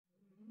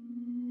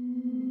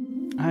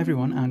Hi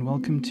everyone, and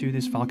welcome to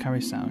this Valkyrie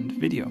Sound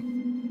video.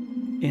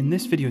 In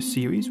this video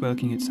series we're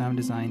looking at sound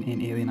design in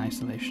Alien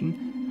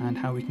Isolation and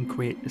how we can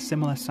create a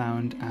similar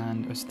sound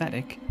and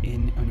aesthetic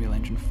in Unreal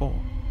Engine 4.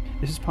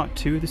 This is part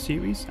 2 of the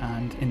series,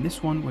 and in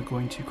this one we're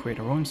going to create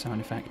our own sound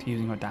effect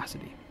using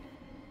Audacity.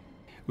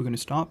 We're going to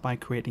start by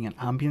creating an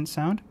ambient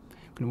sound.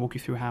 I'm going to walk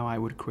you through how I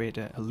would create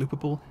a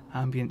loopable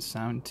ambient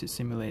sound to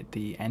simulate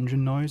the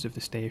engine noise of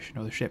the station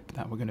or the ship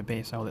that we're going to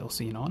base our little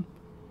scene on.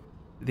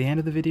 At the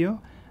end of the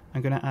video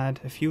I'm going to add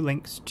a few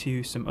links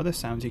to some other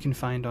sounds you can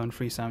find on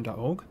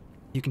freesound.org.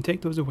 You can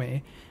take those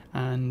away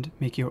and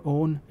make your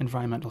own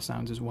environmental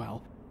sounds as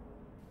well.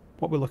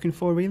 What we're looking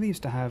for really is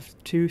to have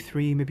 2,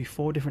 3, maybe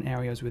 4 different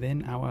areas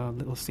within our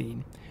little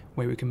scene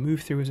where we can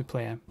move through as a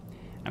player,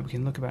 and we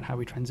can look about how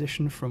we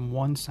transition from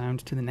one sound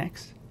to the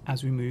next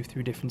as we move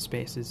through different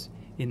spaces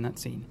in that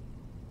scene.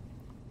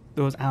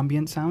 Those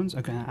ambient sounds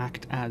are going to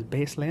act as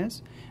base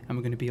layers, and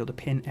we're going to be able to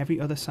pin every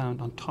other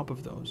sound on top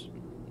of those.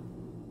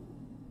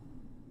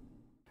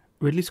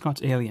 Ridley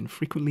Scott's Alien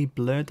frequently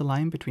blurred the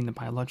line between the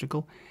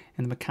biological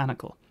and the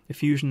mechanical, a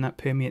fusion that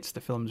permeates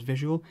the film's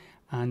visual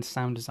and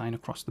sound design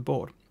across the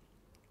board.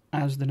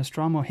 As the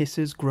Nostromo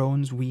hisses,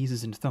 groans,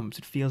 wheezes and thumps,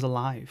 it feels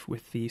alive,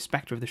 with the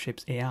spectre of the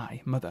ship's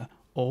AI, Mother,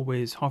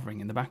 always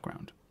hovering in the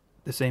background.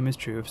 The same is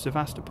true of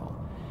Sevastopol.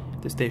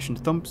 The station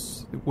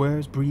thumps, it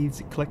whirs, breathes,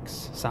 it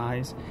clicks,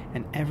 sighs,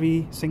 and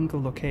every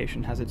single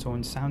location has its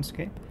own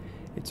soundscape,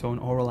 its own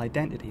aural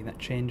identity that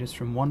changes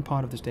from one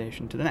part of the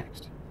station to the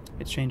next.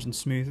 It's changing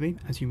smoothly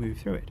as you move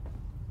through it.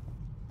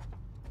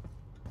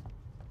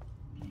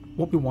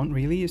 What we want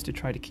really is to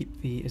try to keep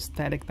the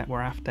aesthetic that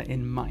we're after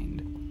in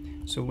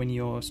mind. So when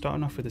you're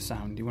starting off with a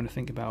sound, you want to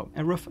think about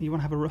you want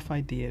to have a rough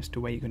idea as to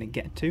where you're going to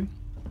get to,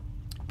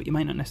 but you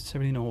might not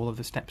necessarily know all of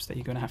the steps that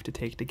you're going to have to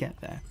take to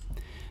get there.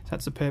 So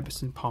that's the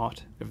purpose and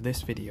part of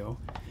this video,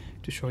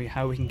 to show you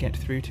how we can get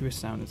through to a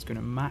sound that's going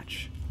to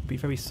match, be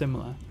very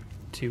similar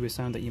to a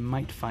sound that you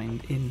might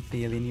find in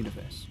the Alien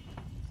universe.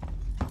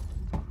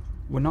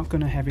 We're not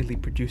going to heavily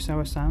produce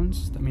our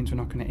sounds. That means we're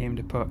not going to aim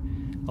to put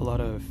a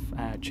lot of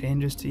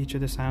changes to each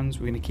of the sounds.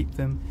 We're going to keep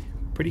them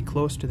pretty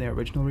close to their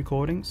original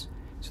recordings.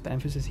 So the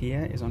emphasis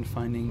here is on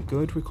finding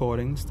good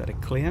recordings that are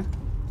clear,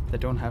 that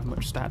don't have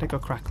much static or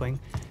crackling,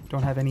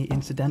 don't have any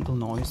incidental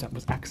noise that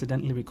was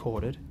accidentally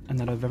recorded, and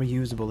that are very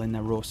usable in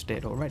their raw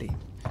state already.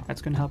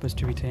 That's going to help us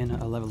to retain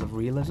a level of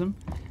realism,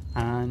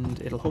 and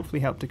it'll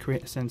hopefully help to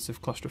create a sense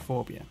of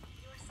claustrophobia.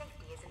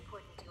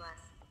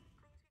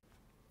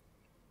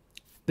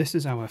 This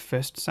is our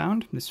first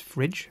sound, this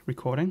fridge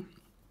recording,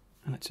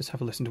 and let's just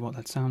have a listen to what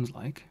that sounds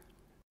like.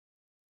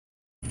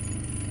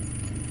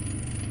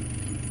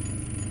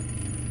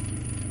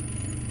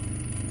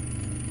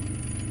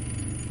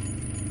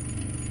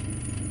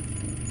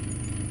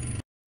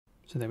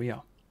 So there we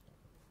are.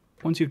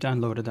 Once you've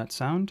downloaded that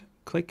sound,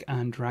 click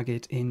and drag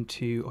it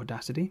into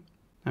Audacity.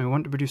 Now we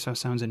want to produce our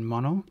sounds in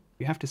mono.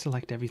 You have to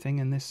select everything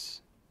in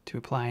this to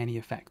apply any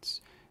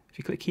effects. If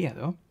you click here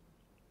though,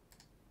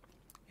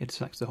 it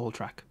selects the whole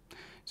track.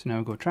 So now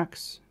we go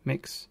Tracks,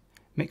 Mix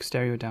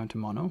Stereo down to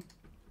Mono.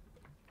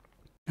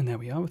 And there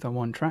we are with our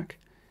one track.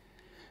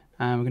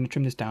 And we're going to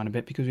trim this down a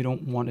bit because we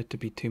don't want it to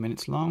be 2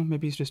 minutes long.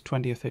 Maybe it's just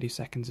 20 or 30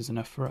 seconds is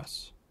enough for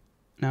us.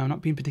 Now I'm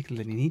not being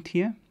particularly neat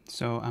here,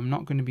 so I'm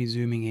not going to be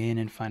zooming in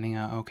and finding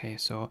out, okay,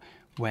 so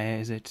where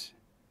is it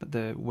that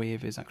the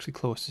wave is actually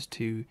closest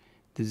to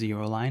the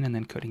 0 line, and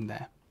then cutting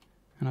there.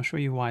 And I'll show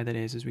you why that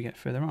is as we get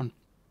further on.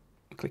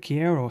 Click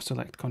here or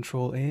select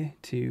Ctrl A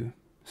to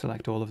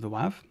select all of the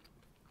WAV,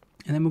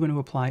 and then we're going to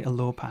apply a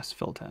low pass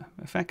filter,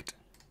 effect,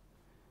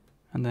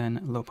 and then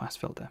low pass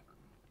filter.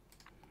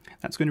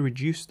 That's going to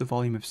reduce the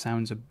volume of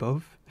sounds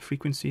above the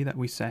frequency that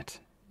we set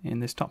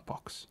in this top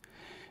box.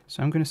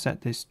 So I'm going to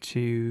set this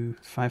to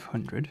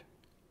 500.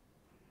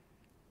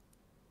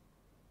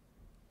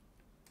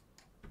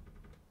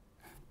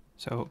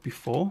 So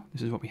before,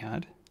 this is what we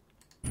had,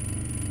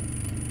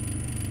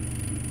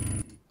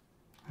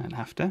 and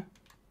after,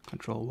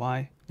 Ctrl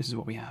Y, this is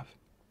what we have.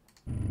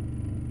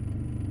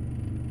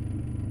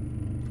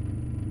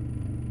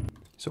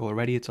 So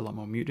already it's a lot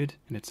more muted,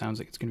 and it sounds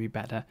like it's going to be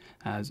better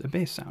as a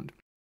bass sound.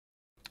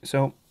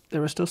 So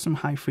there are still some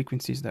high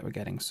frequencies that we're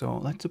getting, so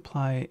let's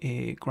apply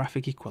a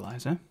graphic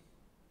equalizer,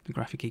 the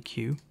graphic EQ.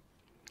 You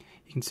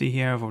can see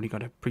here I've already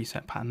got a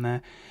preset pattern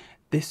there.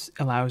 This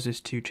allows us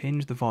to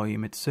change the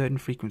volume at certain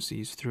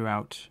frequencies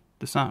throughout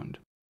the sound.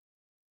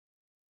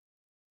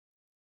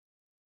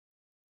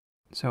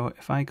 So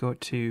if I go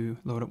to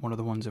load up one of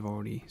the ones I've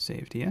already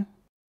saved here,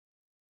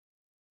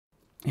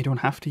 you don't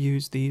have to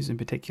use these in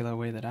particular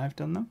way that I've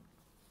done them.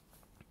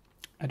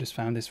 I just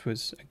found this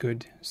was a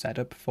good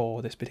setup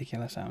for this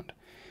particular sound.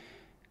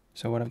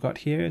 So what I've got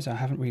here is I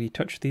haven't really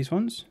touched these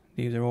ones.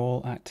 These are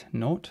all at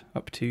 0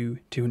 up to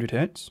 200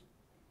 Hertz.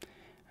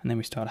 And then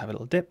we start to have a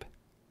little dip.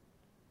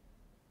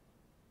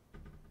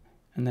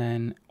 And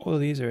then all of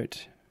these are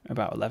at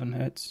about 11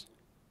 Hertz,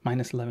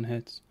 minus 11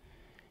 Hertz.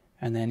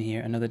 And then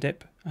here another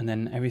dip. And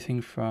then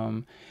everything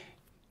from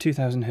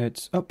 2000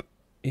 Hertz up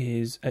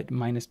is at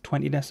minus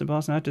 20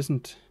 decibels. Now that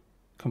doesn't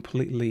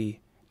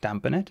completely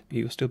dampen it.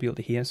 You'll still be able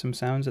to hear some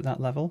sounds at that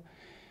level,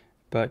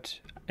 but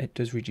it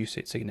does reduce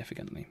it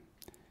significantly.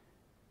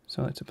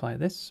 So let's apply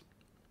this.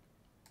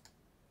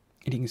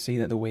 And you can see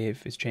that the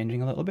wave is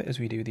changing a little bit as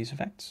we do these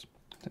effects.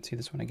 Let's see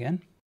this one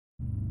again.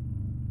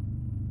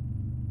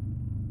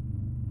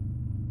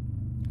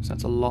 So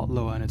that's a lot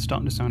lower, and it's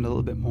starting to sound a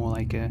little bit more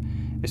like a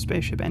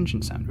spaceship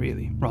engine sound,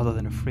 really, rather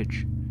than a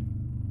fridge.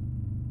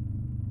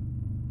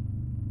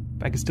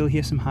 But I can still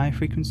hear some high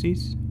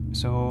frequencies,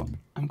 so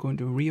I'm going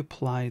to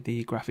reapply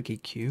the graphic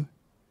EQ.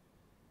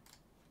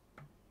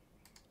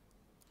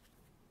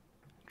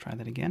 Try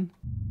that again.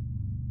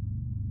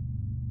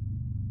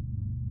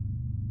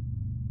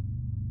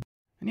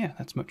 And yeah,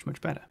 that's much,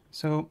 much better.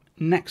 So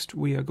next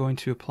we are going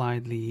to apply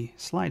the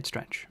slide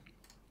stretch,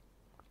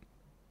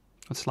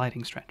 or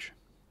sliding stretch.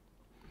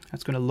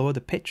 That's going to lower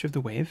the pitch of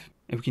the wave,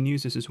 and we can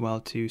use this as well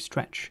to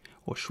stretch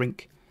or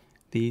shrink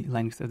the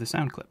length of the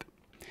sound clip.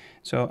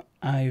 So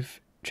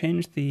I've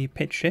changed the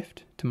pitch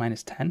shift to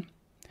 -10,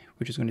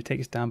 which is going to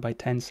take us down by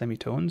 10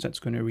 semitones. That's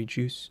going to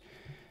reduce,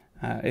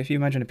 if you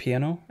imagine a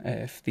piano,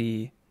 if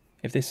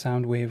this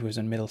sound wave was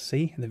in middle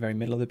C, in the very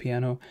middle of the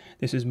piano,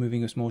 this is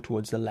moving us more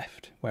towards the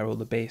left, where all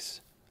the bass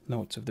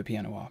notes of the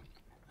piano are.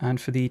 And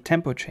for the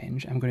tempo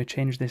change, I'm going to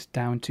change this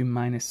down to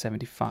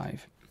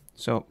 -75.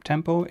 So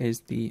tempo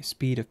is the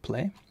speed of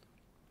play,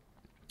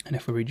 and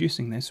if we're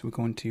reducing this, we're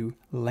going to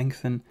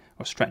lengthen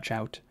or stretch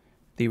out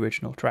the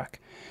original track.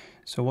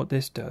 So what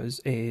this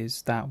does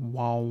is that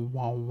wow,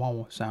 wow,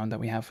 wow sound that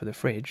we have for the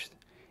fridge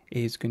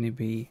is going to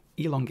be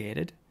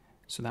elongated.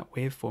 So that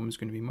waveform is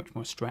going to be much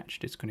more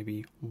stretched. It's going to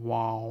be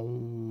wow,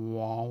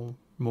 wow,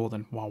 more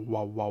than wow,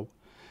 wow, wow.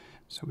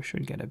 So we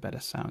should get a better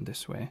sound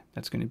this way.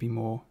 That's going to be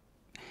more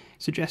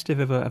suggestive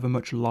of a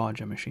much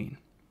larger machine.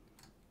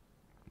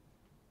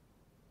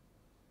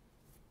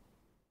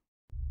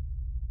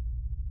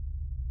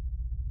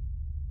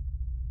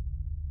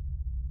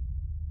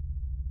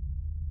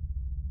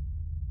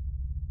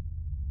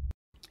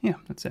 Yeah,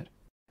 that's it.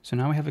 So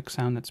now we have a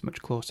sound that's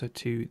much closer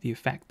to the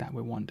effect that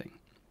we're wanting.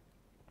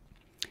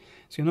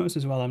 So you'll notice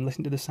as well, I'm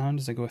listening to the sound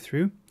as I go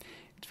through.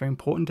 It's very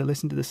important to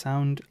listen to the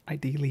sound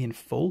ideally in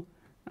full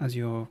as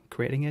you're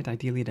creating it.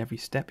 Ideally at every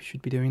step you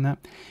should be doing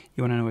that.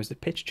 You want to know, is the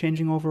pitch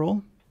changing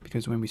overall?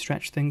 Because when we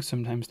stretch things,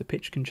 sometimes the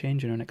pitch can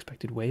change in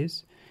unexpected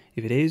ways.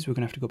 If it is, we're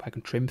going to have to go back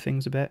and trim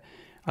things a bit.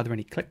 Are there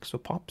any clicks or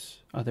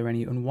pops? Are there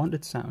any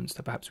unwanted sounds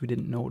that perhaps we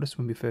didn't notice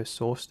when we first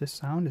sourced this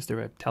sound? Is there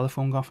a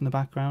telephone off in the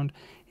background?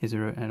 Is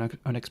there an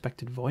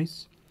unexpected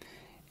voice?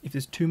 If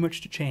there's too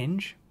much to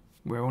change,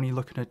 we're only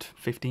looking at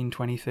 15,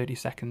 20, 30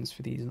 seconds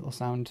for these little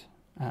sound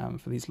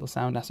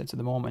assets at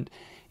the moment.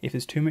 If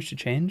there's too much to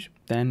change,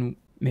 then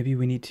maybe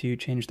we need to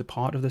change the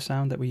part of the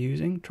sound that we're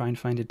using, try and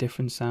find a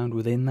different sound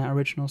within that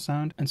original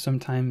sound, and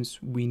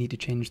sometimes we need to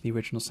change the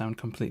original sound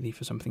completely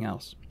for something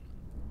else.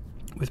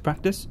 With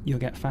practice, you'll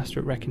get faster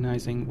at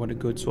recognizing what a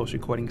good source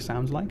recording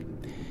sounds like,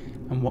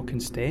 and what can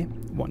stay,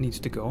 what needs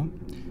to go.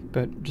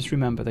 But just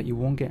remember that you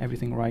won't get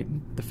everything right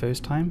the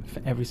first time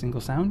for every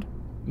single sound.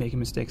 Making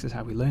mistakes is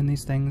how we learn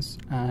these things,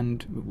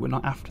 and we're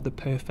not after the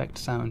perfect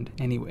sound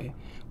anyway.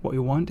 What we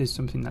want is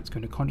something that's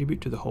going to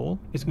contribute to the whole.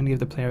 It's going to give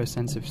the player a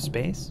sense of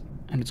space,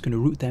 and it's going to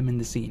root them in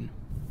the scene.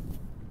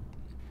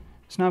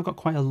 So now I've got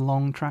quite a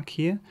long track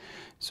here,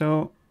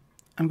 so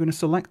I'm going to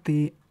select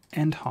the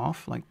end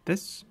half like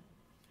this,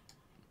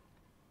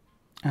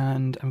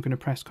 and I'm going to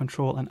press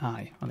Ctrl and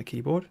I on the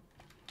keyboard.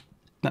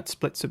 That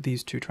splits up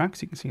these two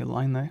tracks. You can see a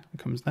line there that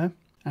comes there,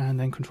 and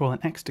then Ctrl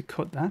and X to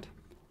cut that.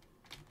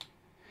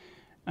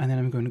 And then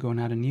I'm going to go and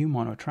add a new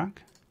mono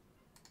track.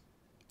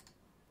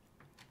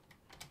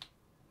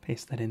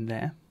 Paste that in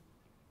there.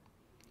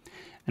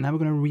 And now we're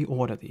going to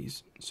reorder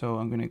these. So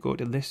I'm going to go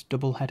to this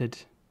double-headed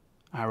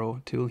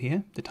arrow tool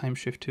here, the time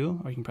shift tool,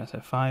 or you can press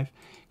F5. I'm going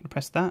to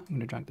press that. I'm going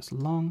to drag this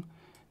along.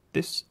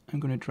 This I'm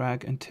going to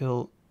drag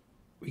until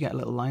we get a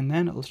little line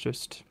there, and it'll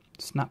just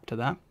snap to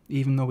that.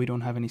 Even though we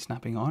don't have any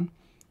snapping on,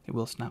 it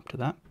will snap to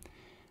that.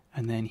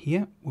 And then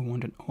here, we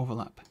want an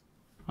overlap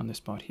on this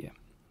part here.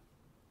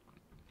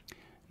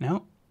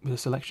 Now, with the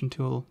selection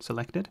tool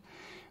selected,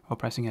 or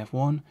pressing F1,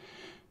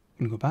 we're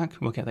going to go back,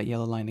 we'll get that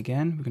yellow line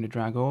again. We're going to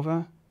drag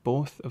over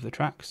both of the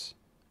tracks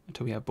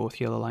until we have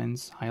both yellow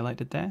lines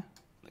highlighted there.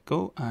 Let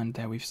go, and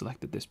there we've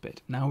selected this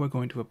bit. Now we're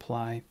going to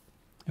apply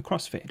a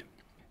crossfade.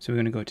 So we're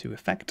going to go to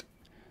Effect,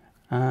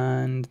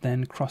 and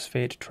then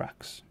Crossfade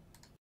Tracks.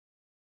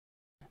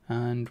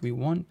 And we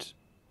want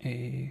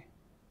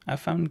I've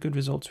found good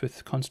results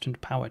with Constant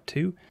Power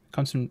 2.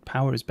 Constant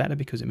Power is better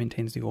because it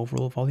maintains the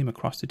overall volume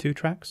across the two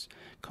tracks.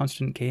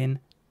 Constant Gain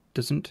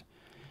doesn't,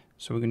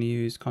 so we're going to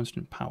use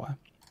Constant Power.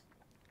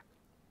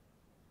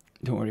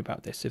 Don't worry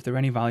about this. If there are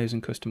any values in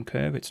Custom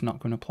Curve, it's not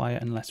going to apply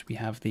it unless we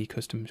have the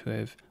Custom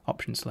Curve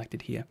option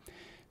selected here.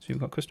 So we've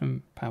got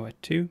Custom Power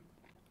 2.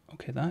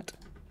 Okay, that.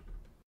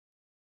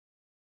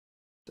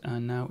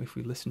 And now if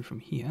we listen from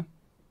here,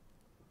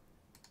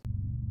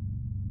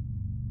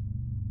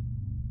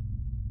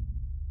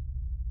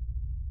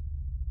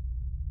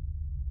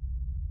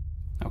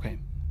 okay,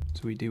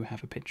 so we do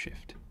have a pitch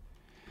shift.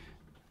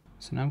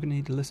 So now I'm going to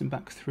need to listen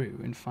back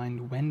through and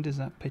find when does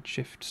that pitch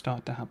shift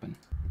start to happen.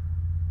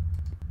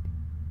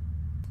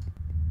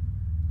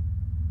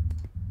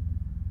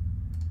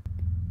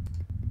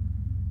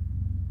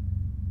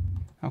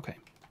 Okay,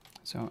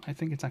 so I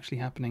think it's actually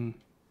happening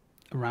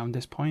around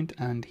this point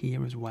and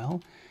here as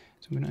well.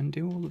 So I'm going to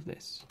undo all of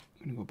this.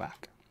 I'm going to go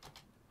back.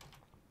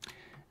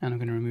 And I'm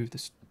going to remove the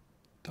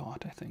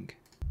start, I think.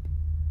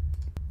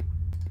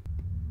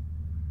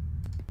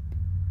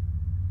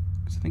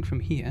 Because I think from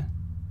here,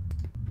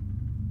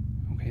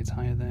 okay, it's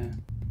higher there.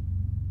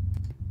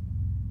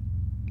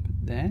 But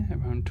there,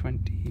 around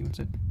 20, what's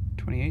it,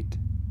 28?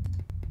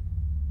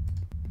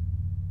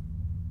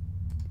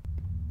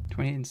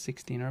 28 and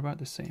 16 are about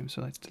the same,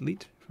 so let's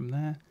delete from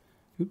there.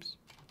 Oops.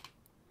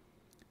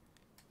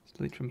 Let's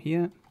delete from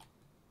here. And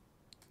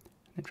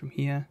then from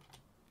here.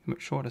 A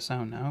much shorter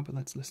sound now, but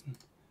let's listen.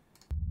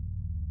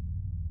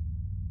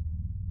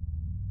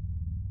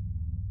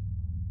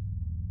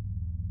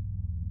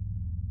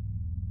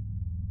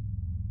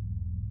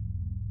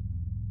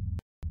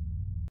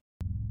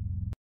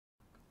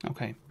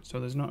 Okay, so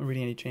there's not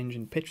really any change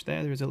in pitch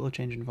there. There is a little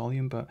change in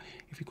volume, but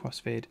if you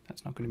crossfade,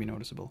 that's not going to be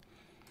noticeable.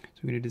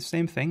 So we're going to do the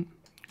same thing,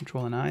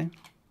 Control and I,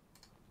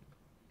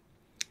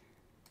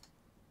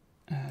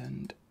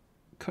 and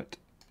cut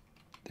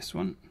this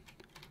one.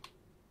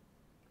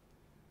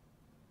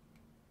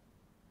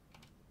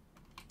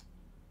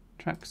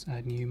 Tracks,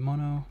 add new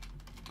mono,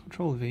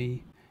 Control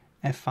V,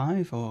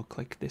 F5, or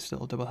click this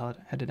little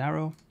double-headed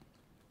arrow.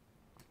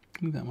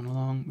 Move that one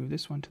along, move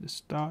this one to the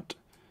start.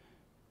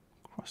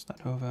 Cross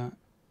that over,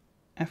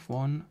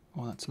 F1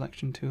 or that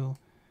selection tool,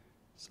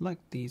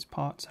 select these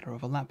parts that are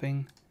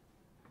overlapping,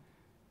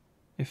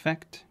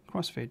 Effect,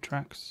 Crossfade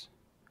Tracks,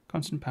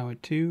 Constant Power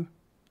 2,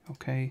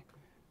 OK,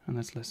 and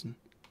let's listen.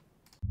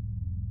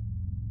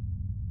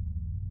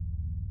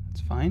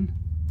 That's fine.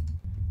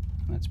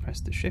 Let's press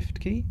the Shift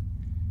key,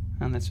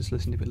 and let's just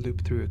listen to it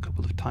loop through a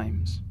couple of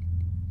times.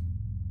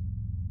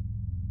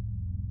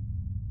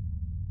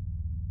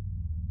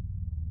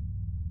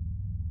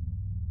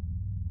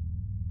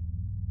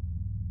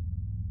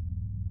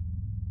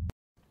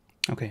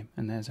 Okay,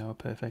 and there's our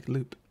perfect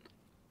loop.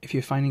 If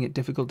you're finding it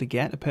difficult to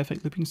get a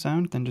perfect looping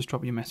sound, then just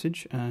drop me a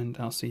message and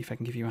I'll see if I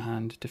can give you a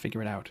hand to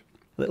figure it out.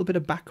 A little bit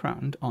of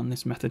background on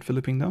this method for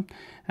looping though.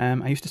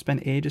 I used to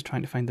spend ages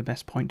trying to find the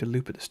best point to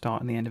loop at the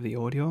start and the end of the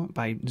audio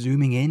by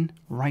zooming in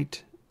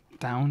right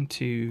down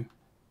to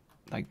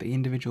like the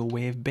individual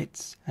wave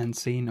bits and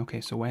seeing,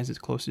 okay, so where's it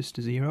closest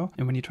to 0?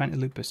 And when you're trying to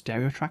loop a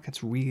stereo track,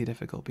 it's really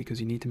difficult because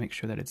you need to make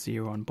sure that it's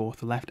 0 on both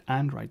the left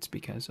and right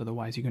speakers,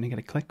 otherwise you're going to get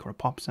a click or a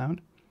pop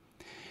sound.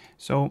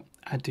 So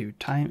I'd do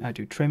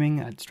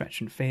trimming, I'd stretch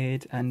and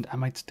fade, and I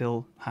might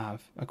still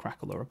have a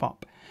crackle or a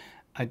pop.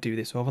 I'd do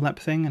this overlap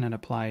thing and I'd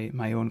apply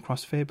my own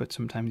crossfade, but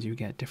sometimes you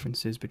get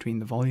differences between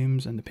the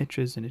volumes and the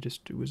pitches and it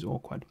was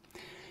awkward.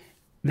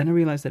 Then I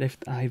realized that if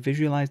I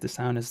visualize the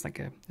sound as like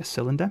a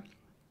cylinder,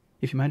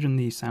 if you imagine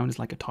the sound as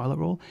like a toilet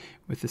roll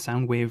with the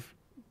sound wave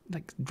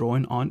like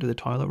drawn onto the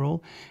toilet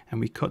roll, and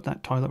we cut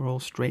that toilet roll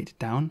straight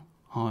down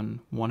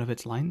on one of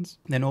its lines,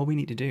 then all we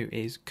need to do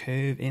is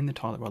curve in the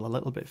toilet roll a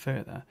little bit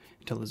further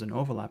until there's an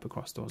overlap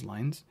across those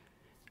lines,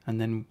 and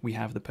then we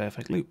have the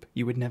perfect loop.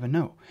 You would never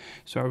know.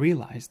 So I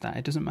realized that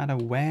it doesn't matter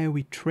where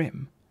we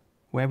trim,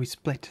 where we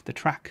split the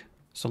track,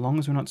 so long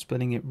as we're not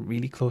splitting it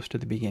really close to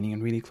the beginning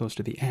and really close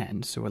to the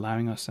end, so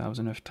allowing ourselves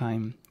enough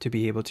time to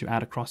be able to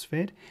add a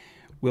crossfade,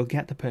 we'll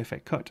get the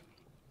perfect cut.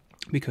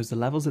 Because the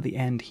levels at the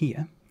end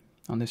here,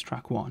 on this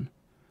track 1,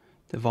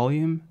 the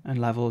volume and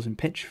levels and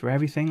pitch for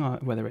everything,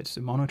 whether it's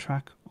a mono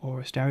track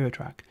or a stereo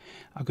track,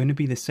 are going to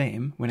be the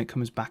same when it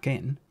comes back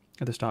in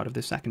at the start of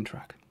the second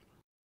track.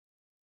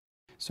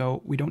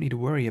 So we don't need to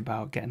worry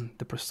about getting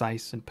the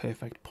precise and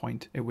perfect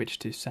point at which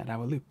to set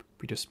our loop.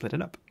 We just split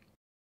it up.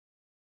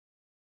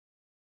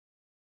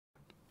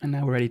 And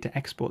now we're ready to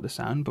export the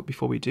sound, but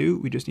before we do,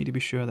 we just need to be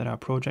sure that our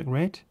project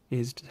rate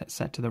is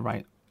set to the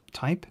right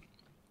type.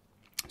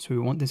 So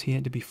we want this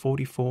here to be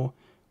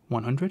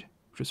 44-100.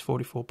 Which is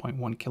 44.1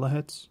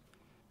 kilohertz,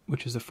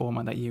 which is the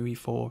format that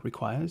UE4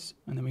 requires.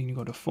 And then we can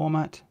go to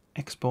Format,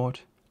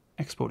 Export,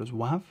 Export as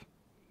WAV.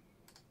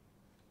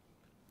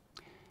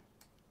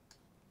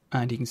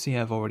 And you can see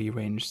I've already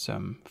arranged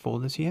some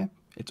folders here.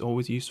 It's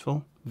always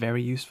useful,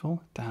 very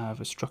useful, to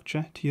have a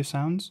structure to your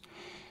sounds.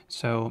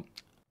 So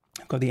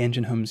I've got the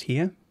engine hums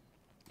here.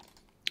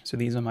 So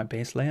these are my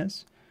bass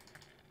layers.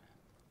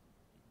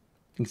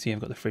 You can see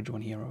I've got the fridge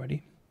one here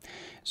already.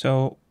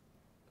 So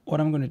what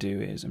I'm going to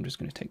do is I'm just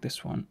going to take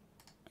this one,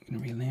 I'm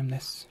going to rename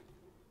this,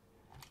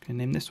 I'm going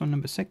to name this one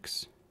number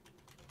 6,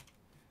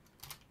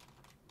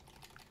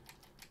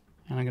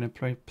 and I'm going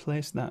to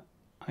replace that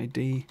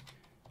ID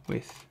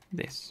with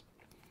this.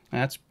 Now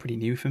that's pretty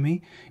new for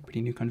me,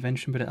 pretty new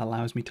convention, but it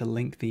allows me to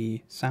link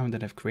the sound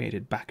that I've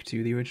created back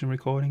to the original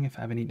recording if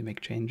I ever need to make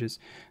changes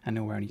and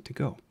know where I need to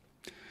go.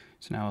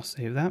 So now I'll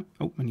save that.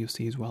 Oh, and you'll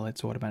see as well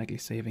it's automatically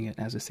saving it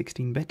as a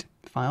 16-bit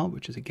file,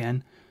 which is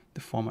again the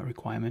format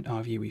requirement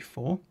of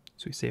UE4.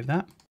 So we save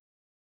that.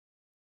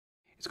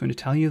 It's going to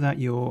tell you that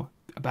you're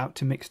about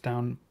to mix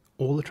down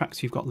all the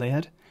tracks you've got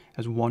layered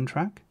as one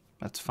track.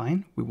 That's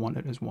fine. We want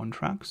it as one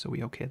track, so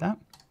we OK that.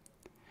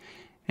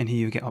 And here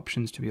you get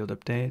options to be able to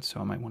update, so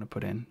I might want to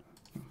put in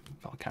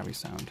Valkyrie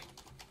Sound.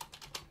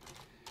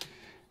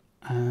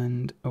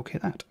 And OK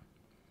that.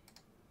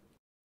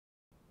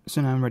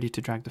 So now I'm ready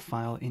to drag the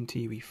file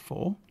into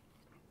UE4.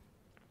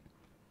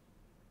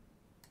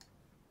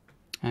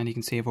 And you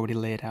can see I've already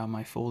laid out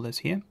my folders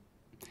here.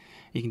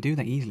 You can do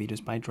that easily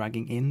just by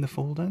dragging in the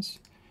folders.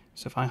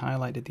 So if I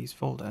highlighted these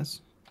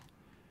folders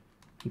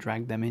and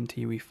drag them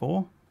into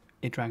UE4,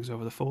 it drags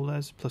over the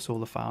folders plus all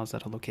the files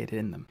that are located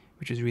in them,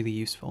 which is really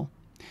useful.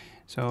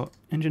 So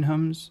engine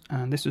hums,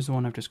 and this is the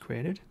one I've just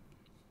created.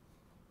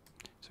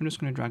 So I'm just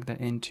going to drag that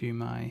into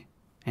my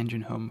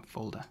engine hum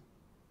folder.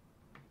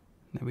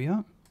 There we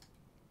are.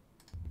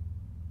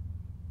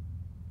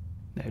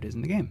 There it is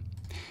in the game.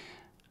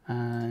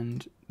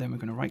 And then we're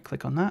going to right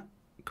click on that,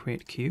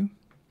 create queue.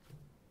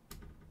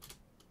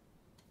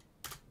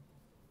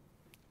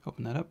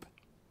 Open that up.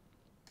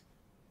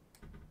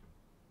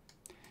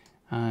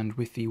 And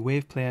with the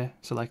wave player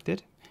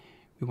selected,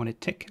 we want to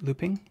tick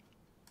looping.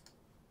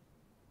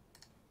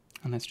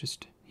 And let's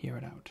just hear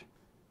it out.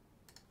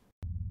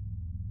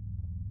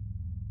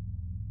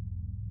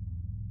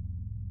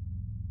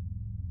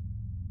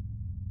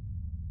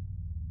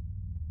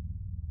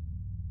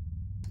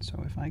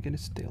 So if I get a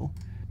still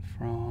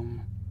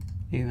from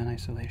Alien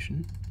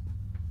Isolation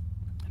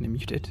and I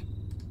mute it,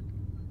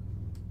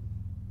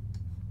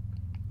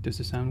 does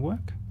the sound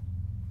work?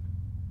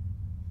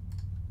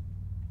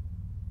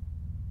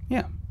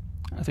 Yeah,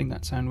 I think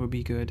that sound would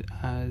be good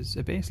as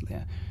a bass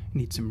layer.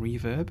 Need some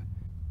reverb.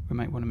 We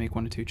might want to make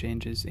one or two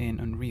changes in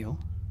Unreal.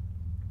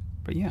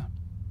 But yeah,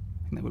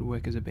 I think that would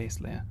work as a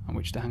bass layer on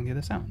which to hang the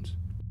other sounds.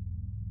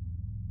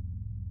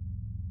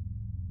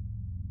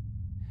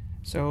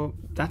 So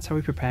that's how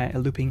we prepare a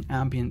looping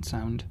ambient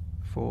sound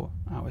for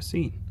our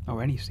scene,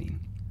 or any scene.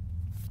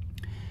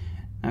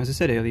 Now, as I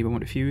said earlier, we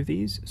want a few of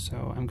these,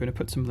 so I'm going to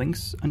put some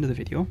links under the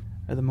video.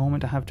 At the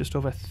moment I have just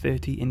over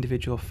 30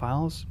 individual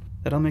files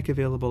that I'll make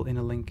available in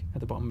a link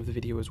at the bottom of the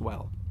video as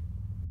well.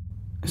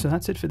 So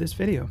that's it for this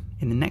video.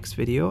 In the next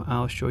video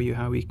I'll show you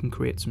how we can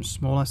create some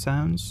smaller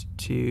sounds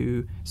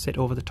to sit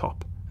over the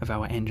top of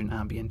our engine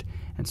ambient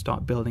and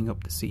start building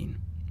up the scene.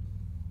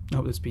 I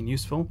hope this has been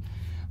useful.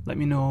 Let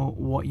me know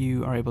what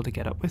you are able to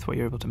get up with, what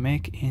you're able to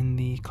make in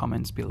the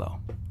comments below.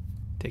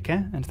 Take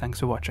care and thanks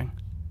for watching.